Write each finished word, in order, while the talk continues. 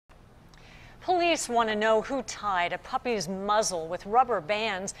Police want to know who tied a puppy's muzzle with rubber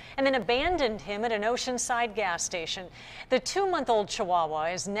bands and then abandoned him at an Oceanside gas station. The 2-month-old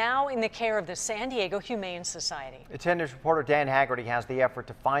Chihuahua is now in the care of the San Diego Humane Society. 10 News reporter Dan Haggerty has the effort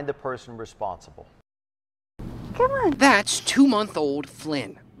to find the person responsible. Come on. That's 2-month-old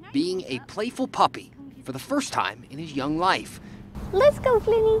Flynn, being a playful puppy for the first time in his young life. Let's go,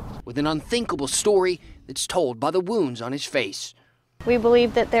 Flynny. With an unthinkable story that's told by the wounds on his face. We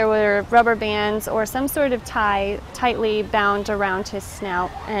believe that there were rubber bands or some sort of tie tightly bound around his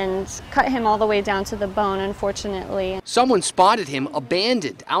snout and cut him all the way down to the bone, unfortunately. Someone spotted him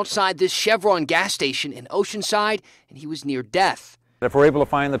abandoned outside this Chevron gas station in Oceanside, and he was near death. If we're able to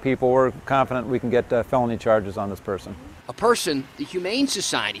find the people, we're confident we can get felony charges on this person. A person the Humane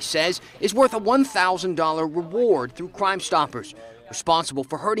Society says is worth a $1,000 reward through Crime Stoppers, responsible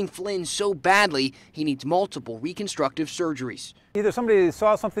for hurting Flynn so badly he needs multiple reconstructive surgeries. Either somebody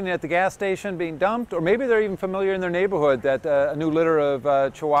saw something at the gas station being dumped, or maybe they're even familiar in their neighborhood that a new litter of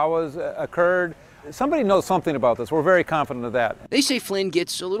Chihuahuas occurred. Somebody knows something about this. We're very confident of that. They say Flynn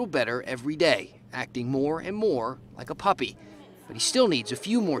gets a little better every day, acting more and more like a puppy. But he still needs a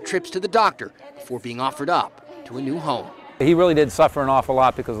few more trips to the doctor before being offered up to a new home. He really did suffer an awful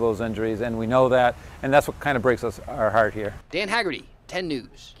lot because of those injuries, and we know that, and that's what kind of breaks our heart here. Dan Haggerty, 10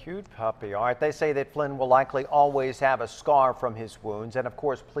 News. Cute puppy. All right, they say that Flynn will likely always have a scar from his wounds, and of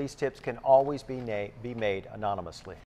course, police tips can always be made anonymously.